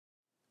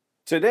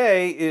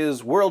Today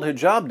is World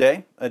Hijab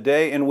Day, a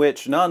day in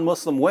which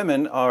non-Muslim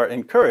women are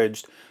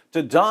encouraged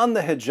to don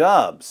the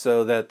hijab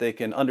so that they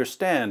can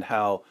understand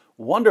how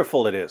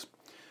wonderful it is.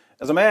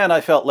 As a man, I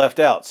felt left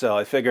out, so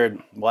I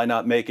figured, why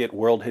not make it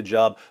World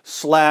Hijab /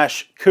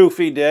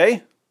 Kufi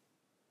Day?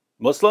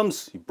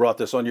 Muslims, you brought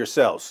this on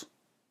yourselves.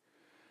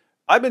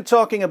 I've been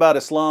talking about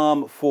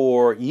Islam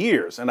for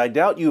years, and I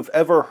doubt you've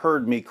ever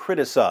heard me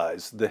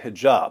criticize the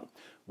hijab.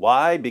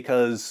 Why?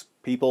 Because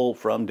people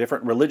from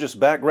different religious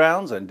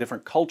backgrounds and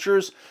different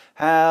cultures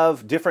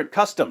have different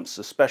customs,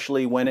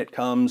 especially when it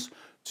comes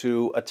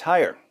to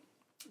attire.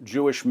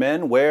 Jewish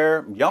men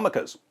wear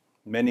yarmulkes.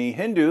 Many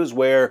Hindus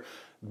wear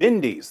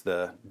bindis,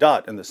 the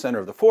dot in the center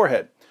of the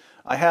forehead.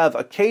 I have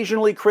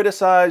occasionally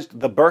criticized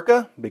the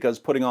burqa because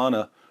putting on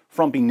a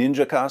frumpy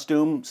ninja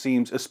costume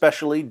seems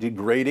especially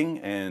degrading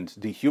and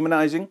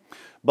dehumanizing,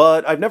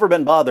 but I've never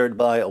been bothered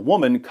by a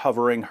woman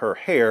covering her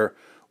hair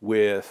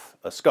with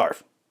a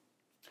scarf.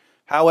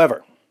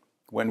 However,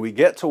 when we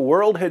get to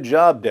World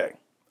Hijab Day,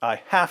 I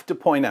have to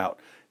point out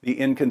the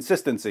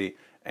inconsistency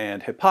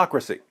and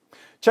hypocrisy.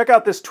 Check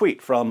out this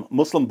tweet from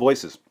Muslim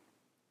Voices.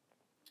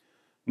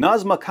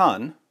 Nazma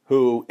Khan,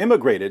 who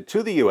immigrated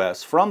to the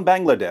US from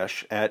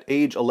Bangladesh at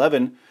age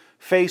 11,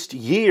 faced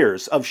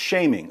years of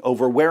shaming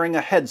over wearing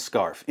a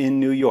headscarf in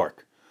New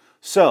York.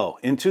 So,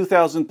 in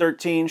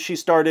 2013, she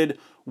started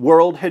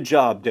World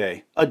Hijab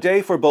Day, a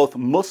day for both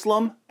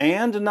Muslim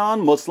and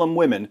non-Muslim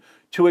women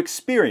to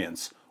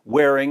experience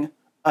wearing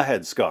a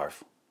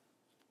headscarf.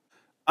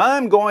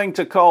 I'm going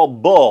to call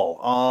bull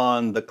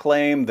on the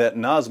claim that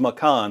Nazma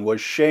Khan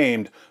was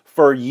shamed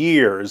for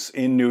years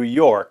in New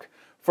York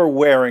for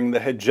wearing the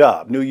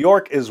hijab. New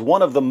York is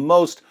one of the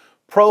most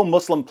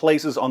pro-Muslim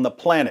places on the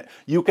planet.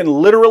 You can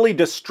literally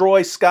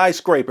destroy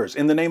skyscrapers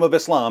in the name of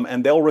Islam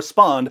and they'll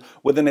respond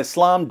with an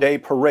Islam Day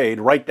parade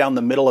right down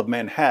the middle of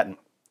Manhattan.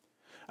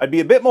 I'd be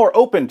a bit more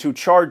open to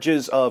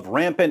charges of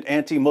rampant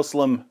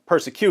anti-Muslim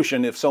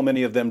persecution if so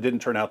many of them didn't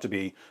turn out to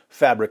be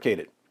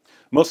fabricated.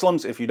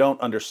 Muslims, if you don't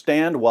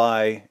understand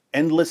why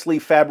endlessly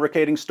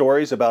fabricating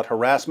stories about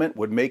harassment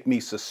would make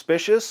me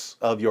suspicious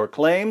of your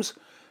claims,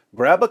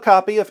 grab a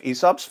copy of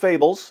Aesop's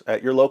Fables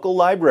at your local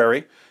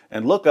library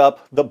and look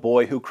up The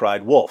Boy Who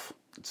Cried Wolf.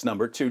 It's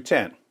number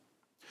 210.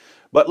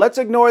 But let's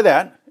ignore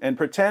that and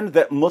pretend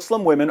that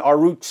Muslim women are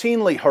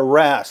routinely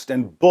harassed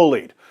and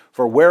bullied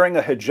for wearing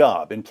a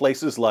hijab in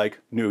places like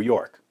New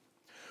York.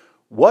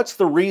 What's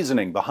the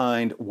reasoning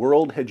behind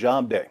World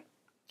Hijab Day?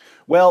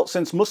 Well,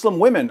 since Muslim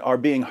women are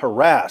being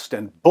harassed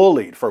and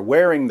bullied for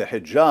wearing the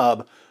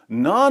hijab,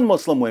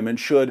 non-Muslim women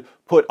should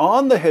put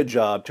on the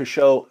hijab to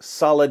show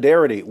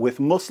solidarity with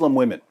Muslim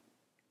women.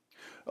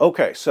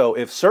 Okay, so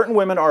if certain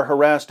women are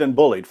harassed and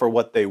bullied for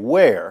what they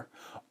wear,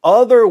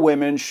 other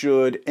women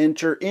should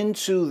enter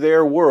into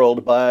their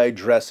world by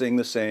dressing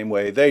the same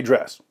way they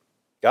dress.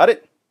 Got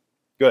it?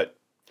 Good.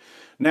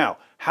 Now,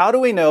 how do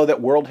we know that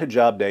World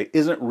Hijab Day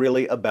isn't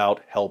really about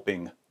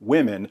helping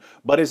women,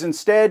 but is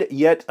instead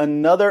yet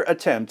another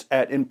attempt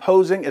at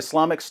imposing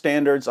Islamic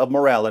standards of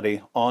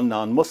morality on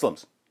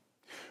non-Muslims?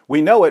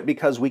 We know it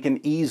because we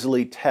can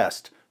easily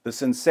test the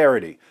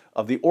sincerity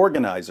of the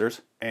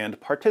organizers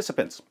and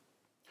participants.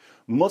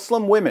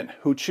 Muslim women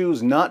who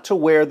choose not to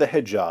wear the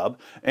hijab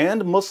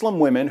and Muslim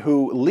women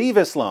who leave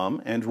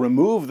Islam and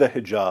remove the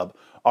hijab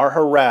are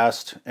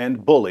harassed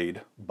and bullied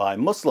by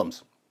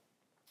Muslims.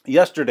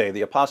 Yesterday,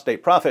 the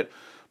apostate prophet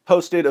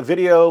posted a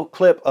video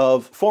clip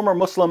of former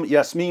Muslim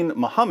Yasmine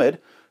Mohammed,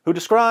 who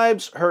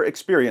describes her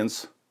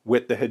experience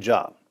with the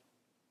hijab.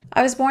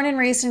 I was born and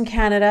raised in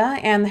Canada,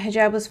 and the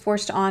hijab was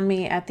forced on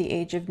me at the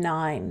age of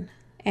 9.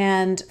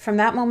 And from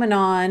that moment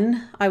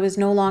on, I was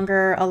no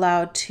longer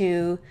allowed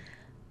to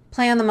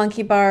play on the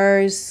monkey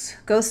bars,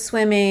 go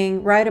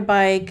swimming, ride a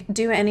bike,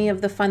 do any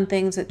of the fun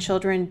things that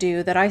children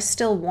do that I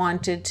still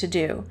wanted to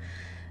do.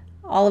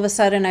 All of a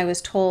sudden, I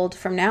was told,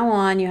 from now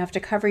on, you have to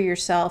cover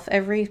yourself,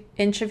 every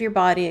inch of your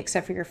body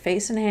except for your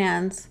face and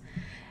hands,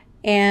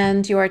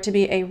 and you are to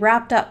be a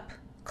wrapped up,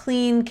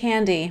 clean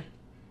candy,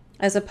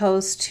 as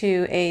opposed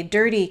to a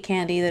dirty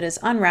candy that is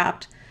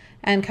unwrapped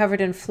and covered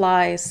in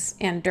flies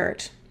and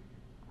dirt.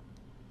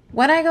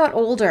 When I got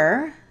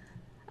older,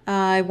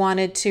 I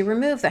wanted to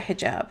remove the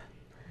hijab.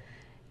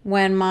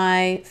 When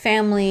my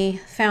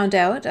family found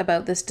out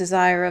about this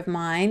desire of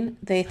mine,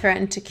 they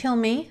threatened to kill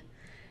me,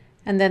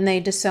 and then they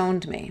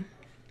disowned me.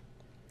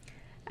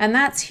 And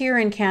that's here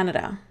in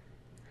Canada.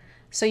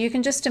 So you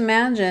can just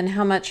imagine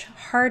how much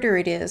harder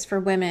it is for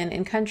women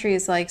in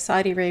countries like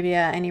Saudi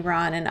Arabia and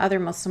Iran and other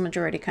Muslim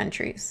majority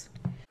countries.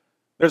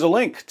 There's a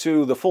link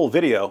to the full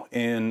video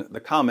in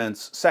the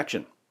comments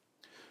section.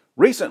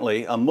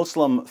 Recently, a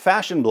Muslim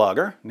fashion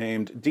blogger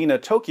named Dina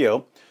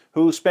Tokio,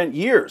 who spent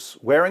years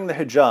wearing the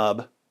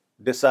hijab,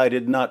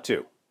 decided not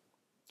to.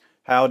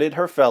 How did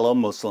her fellow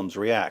Muslims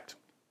react?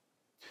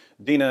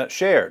 Dina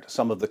shared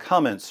some of the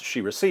comments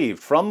she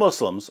received from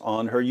Muslims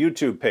on her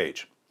YouTube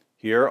page.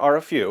 Here are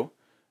a few,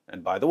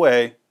 and by the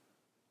way,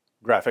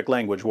 graphic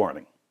language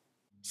warning.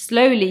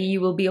 Slowly you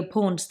will be a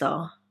porn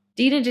star.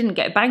 Dina didn't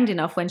get banged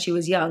enough when she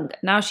was young.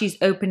 Now she's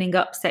opening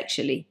up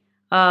sexually.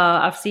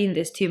 I've seen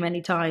this too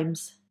many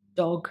times.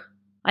 Dog.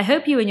 I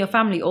hope you and your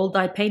family all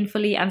die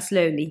painfully and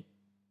slowly.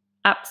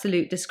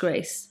 Absolute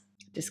disgrace.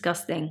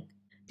 Disgusting.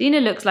 Dina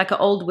looks like an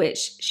old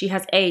witch. She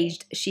has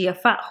aged. She a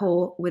fat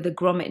whore with a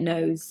grommet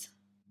nose.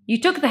 You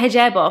took the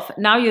hijab off.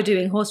 Now you're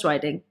doing horse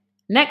riding.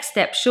 Next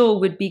step sure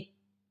would be...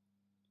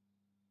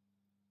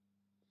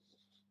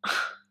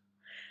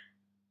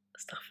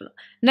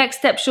 Next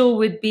step sure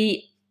would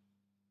be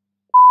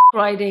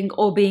riding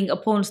or being a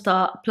porn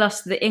star,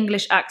 plus the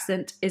English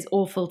accent is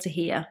awful to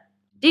hear.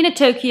 Dina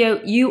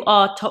Tokio, you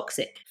are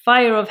toxic.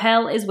 Fire of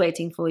hell is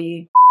waiting for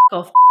you.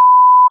 Off.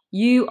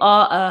 You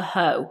are a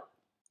hoe.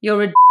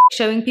 You're a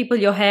showing people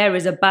your hair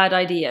is a bad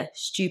idea.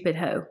 Stupid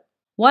hoe.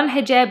 One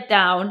hijab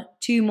down,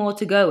 2 more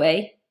to go,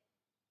 eh?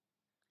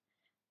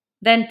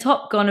 Then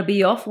top gonna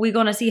be off, we're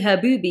gonna see her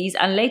boobies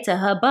and later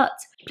her butt.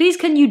 Please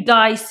can you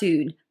die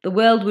soon? The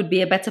world would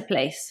be a better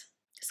place.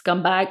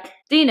 Scumbag.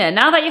 Dina,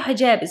 now that your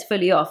hijab is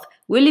fully off,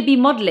 will you be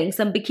modelling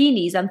some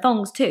bikinis and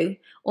thongs too?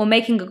 Or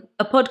making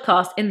a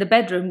podcast in the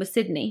bedroom with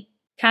Sydney?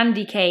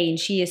 Candy cane,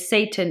 she is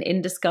Satan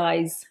in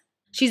disguise.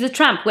 She's a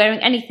tramp wearing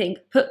anything.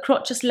 Put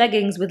crotchless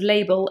leggings with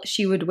label,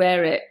 she would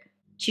wear it.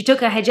 She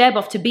took her hijab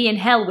off to be in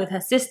hell with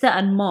her sister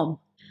and mom.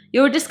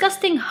 You're a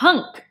disgusting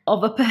hunk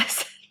of a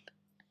person.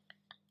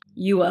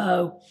 You a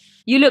hoe.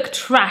 You look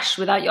trash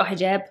without your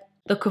hijab.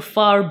 The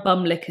kuffar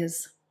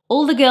bumlickers.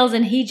 All the girls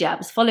in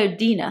hijabs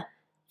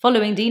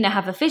following Dina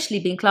have officially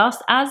been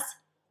classed as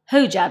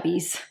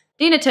hojabbies.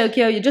 Dina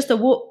Tokio, you're just a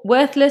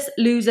worthless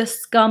loser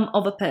scum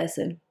of a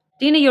person.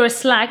 Dina, you're a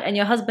slag and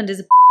your husband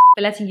is a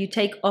for letting you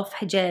take off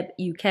hijab,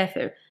 you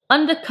kafir.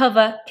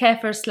 Undercover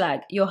kafir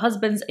slag. Your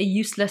husband's a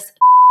useless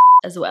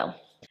as well.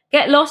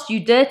 Get lost,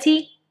 you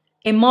dirty,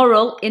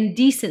 immoral,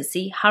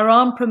 indecency,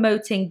 haram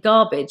promoting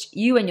garbage.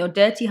 You and your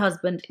dirty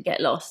husband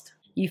get lost.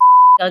 You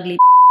ugly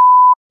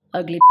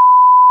ugly.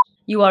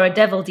 You are a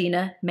devil,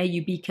 Dina. May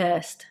you be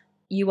cursed.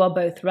 You are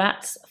both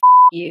rats.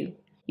 You.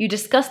 You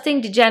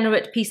disgusting,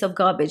 degenerate piece of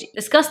garbage.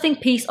 Disgusting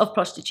piece of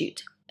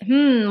prostitute.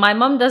 My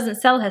mum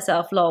doesn't sell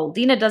herself, lol.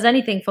 Dina does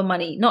anything for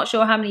money. Not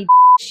sure how many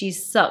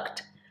she's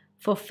sucked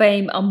for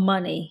fame and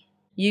money.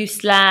 You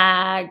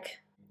slag.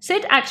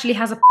 Sid actually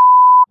has a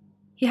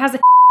he has a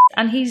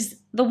and he's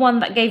the one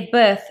that gave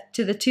birth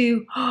to the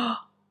 2.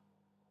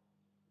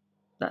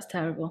 That's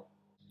terrible.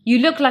 You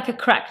look like a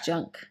crack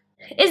junk.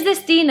 Is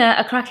this Dina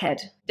a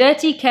crackhead?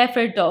 Dirty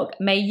kafir dog.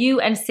 May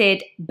you and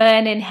Sid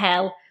burn in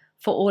hell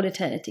for all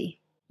eternity.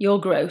 You're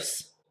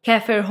gross.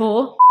 Kafir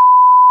whore.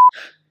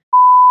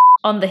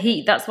 On the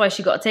heat, that's why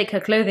she got to take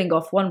her clothing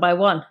off one by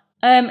one.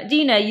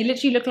 Dina, you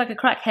literally look like a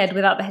crackhead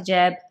without the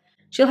hijab.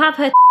 She'll have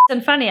her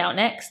and fanny out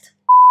next.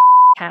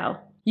 Cow.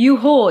 You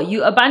whore,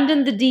 you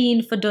abandoned the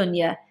deen for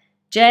dunya.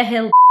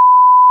 Jahil.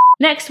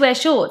 Next wear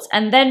shorts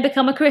and then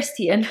become a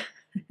Christian.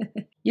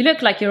 You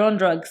look like you're on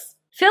drugs.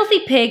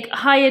 Filthy pig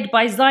hired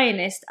by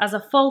Zionist as a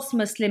false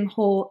Muslim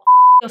whore.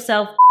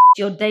 Yourself,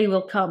 your day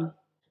will come.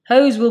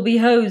 Hoes will be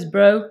hoes,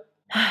 bro.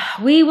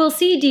 We will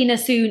see Dina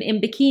soon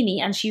in bikini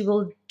and she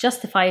will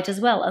justify it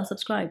as well,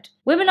 unsubscribed.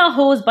 Women are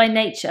whores by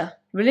nature,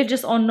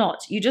 religious or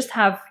not. You just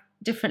have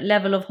different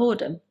level of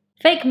whoredom.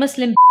 Fake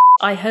Muslim,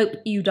 I hope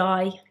you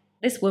die.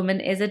 This woman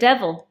is a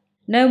devil.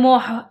 No more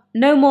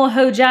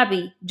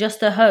hojabby,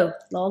 just a hoe,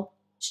 lol.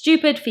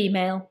 Stupid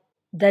female.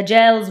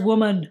 Dajjal's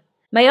woman.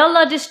 May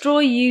Allah destroy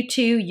you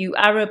too, you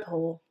Arab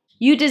whore.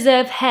 You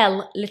deserve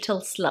hell, little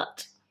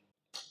slut.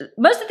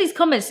 Most of these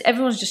comments,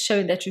 everyone's just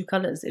showing their true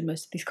colours in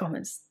most of these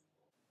comments.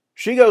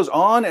 She goes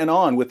on and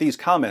on with these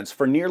comments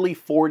for nearly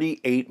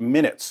 48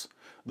 minutes.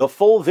 The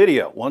full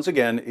video, once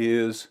again,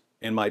 is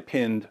in my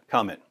pinned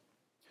comment.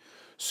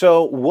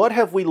 So what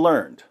have we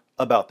learned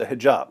about the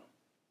hijab?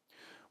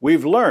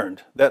 We've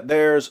learned that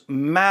there's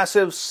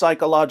massive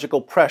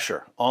psychological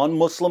pressure on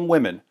Muslim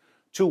women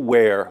to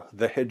wear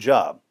the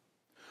hijab.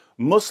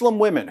 Muslim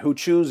women who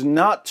choose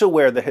not to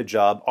wear the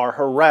hijab are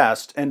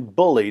harassed and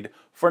bullied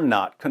for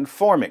not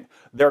conforming.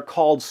 They're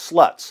called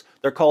sluts.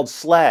 They're called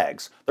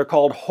slags. They're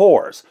called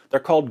whores. They're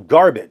called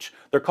garbage.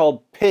 They're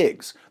called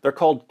pigs. They're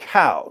called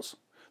cows.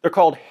 They're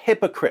called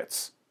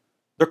hypocrites.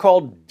 They're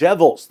called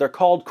devils. They're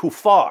called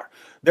kuffar.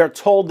 They're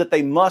told that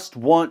they must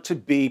want to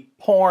be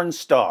porn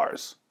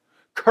stars.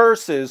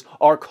 Curses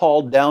are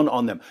called down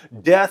on them.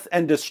 Death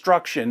and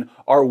destruction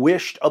are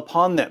wished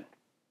upon them.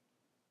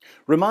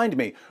 Remind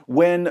me,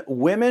 when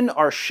women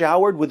are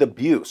showered with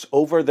abuse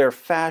over their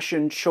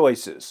fashion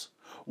choices,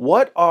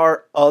 what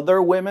are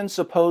other women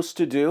supposed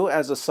to do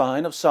as a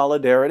sign of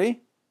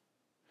solidarity?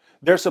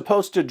 They're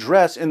supposed to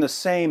dress in the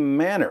same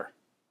manner,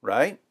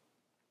 right?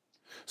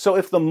 So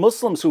if the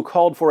Muslims who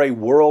called for a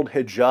World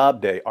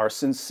Hijab Day are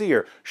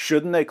sincere,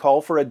 shouldn't they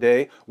call for a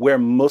day where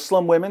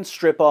Muslim women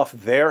strip off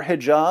their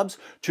hijabs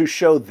to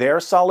show their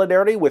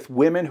solidarity with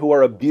women who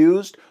are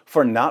abused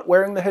for not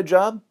wearing the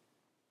hijab?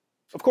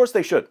 Of course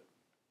they should,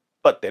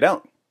 but they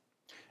don't.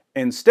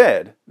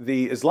 Instead,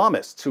 the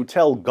Islamists who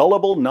tell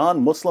gullible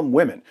non-Muslim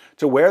women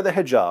to wear the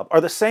hijab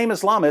are the same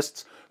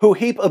Islamists who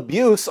heap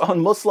abuse on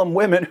Muslim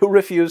women who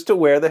refuse to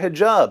wear the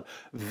hijab.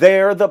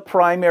 They're the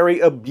primary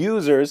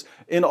abusers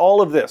in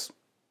all of this.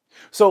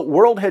 So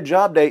World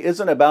Hijab Day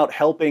isn't about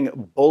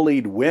helping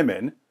bullied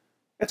women,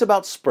 it's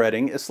about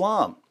spreading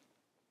Islam.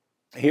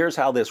 Here's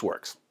how this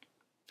works.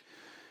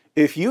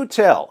 If you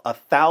tell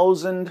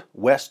 1,000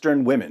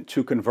 Western women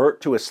to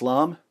convert to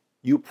Islam,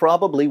 you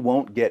probably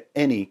won't get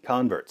any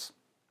converts.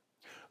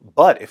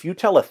 But if you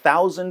tell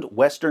 1,000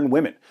 Western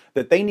women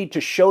that they need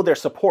to show their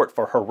support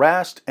for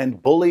harassed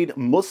and bullied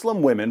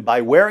Muslim women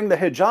by wearing the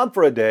hijab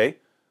for a day,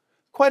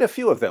 quite a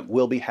few of them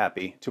will be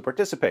happy to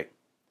participate.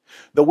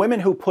 The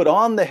women who put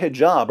on the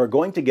hijab are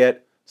going to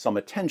get some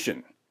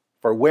attention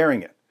for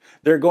wearing it.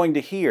 They're going to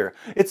hear,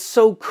 "It's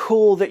so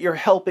cool that you're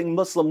helping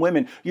Muslim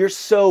women. You're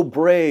so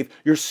brave.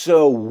 You're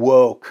so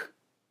woke."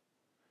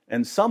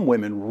 And some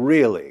women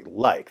really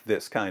like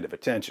this kind of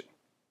attention.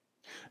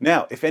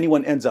 Now, if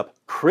anyone ends up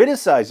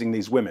criticizing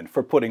these women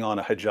for putting on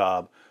a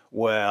hijab,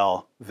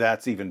 well,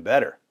 that's even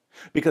better.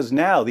 Because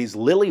now these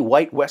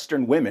lily-white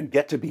Western women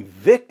get to be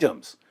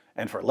victims.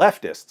 And for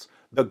leftists,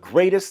 the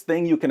greatest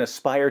thing you can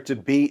aspire to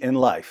be in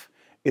life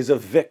is a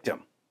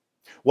victim.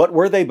 What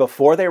were they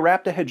before they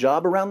wrapped a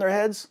hijab around their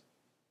heads?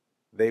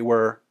 They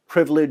were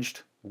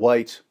privileged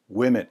white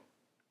women.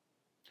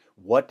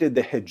 What did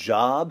the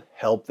hijab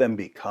help them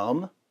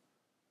become?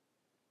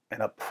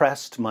 An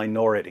oppressed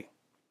minority.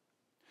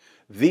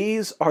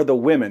 These are the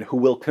women who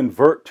will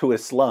convert to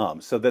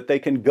Islam so that they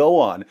can go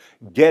on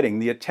getting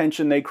the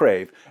attention they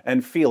crave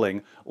and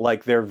feeling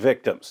like they're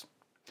victims.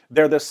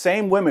 They're the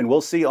same women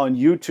we'll see on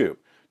YouTube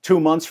 2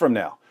 months from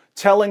now,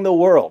 telling the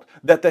world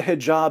that the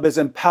hijab is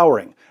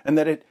empowering and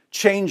that it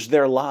changed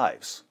their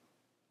lives.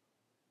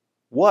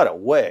 What a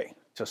way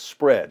to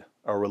spread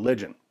a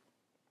religion.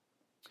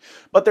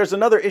 But there's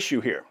another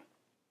issue here.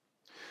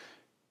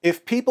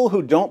 If people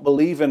who don't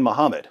believe in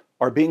Muhammad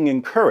are being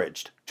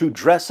encouraged to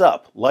dress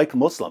up like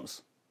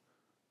Muslims,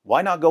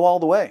 why not go all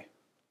the way?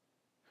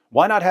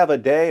 Why not have a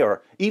day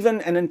or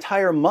even an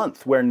entire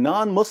month where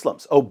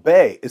non-Muslims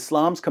obey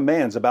Islam's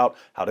commands about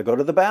how to go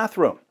to the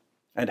bathroom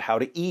and how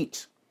to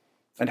eat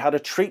and how to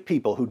treat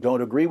people who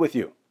don't agree with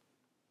you?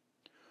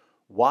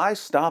 Why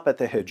stop at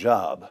the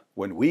hijab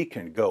when we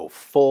can go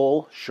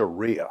full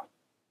Sharia?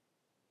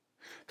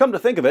 Come to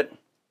think of it,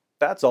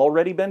 that's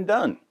already been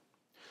done.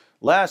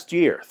 Last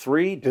year,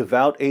 3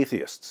 devout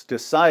atheists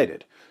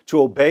decided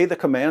to obey the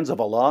commands of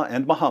Allah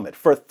and Muhammad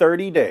for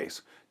 30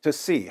 days to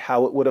see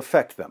how it would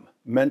affect them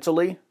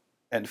mentally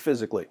and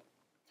physically.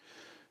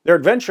 Their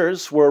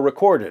adventures were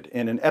recorded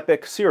in an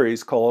epic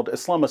series called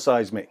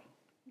Islamicize Me.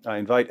 I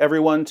invite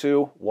everyone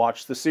to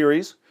watch the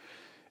series.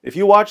 If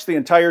you watch the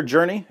entire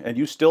journey and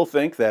you still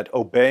think that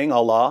obeying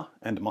Allah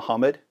and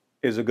Muhammad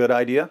is a good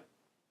idea,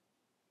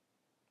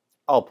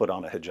 I'll put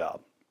on a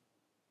hijab.